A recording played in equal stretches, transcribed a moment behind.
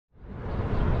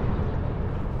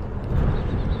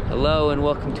Hello and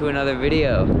welcome to another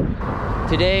video.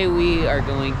 Today we are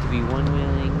going to be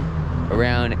one-wheeling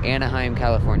around Anaheim,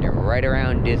 California, right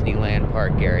around Disneyland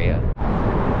Park area.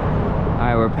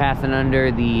 Alright, we're passing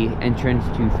under the entrance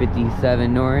to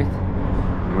 57 North.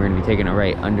 And we're going to be taking a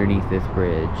right underneath this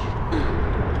bridge.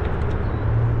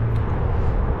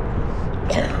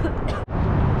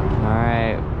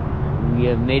 Alright, we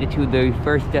have made it to the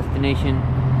first destination,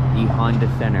 the Honda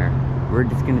Center. We're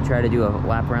just gonna try to do a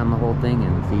lap around the whole thing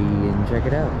and see and check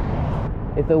it out.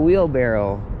 It's a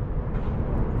wheelbarrow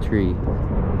tree.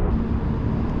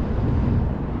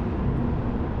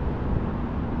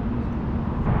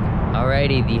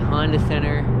 Alrighty, the Honda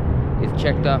Center is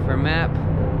checked off our map.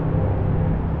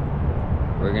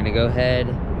 We're gonna go ahead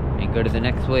and go to the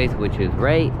next place, which is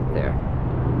right there.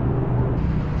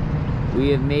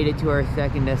 We have made it to our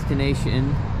second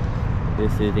destination.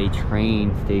 This is a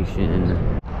train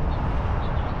station.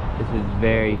 This is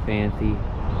very fancy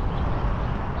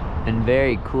and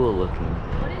very cool looking.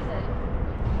 What is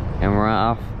it? And we're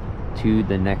off to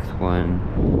the next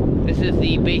one. This is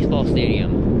the baseball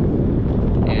stadium.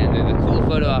 And there's a cool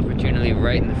photo opportunity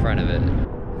right in the front of it.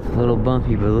 It's a little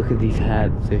bumpy, but look at these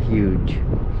hats, they're huge.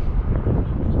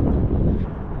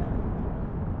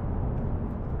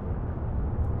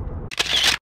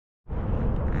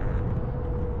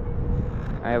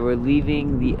 Alright, we're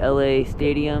leaving the LA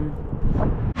stadium.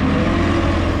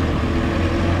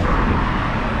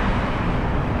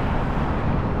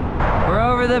 We're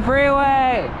over the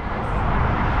freeway!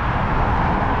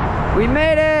 We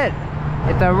made it!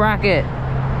 It's a rocket!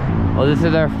 Well, this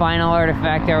is our final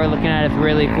artifact that we're looking at. It's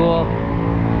really cool.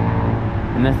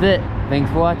 And that's it. Thanks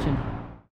for watching.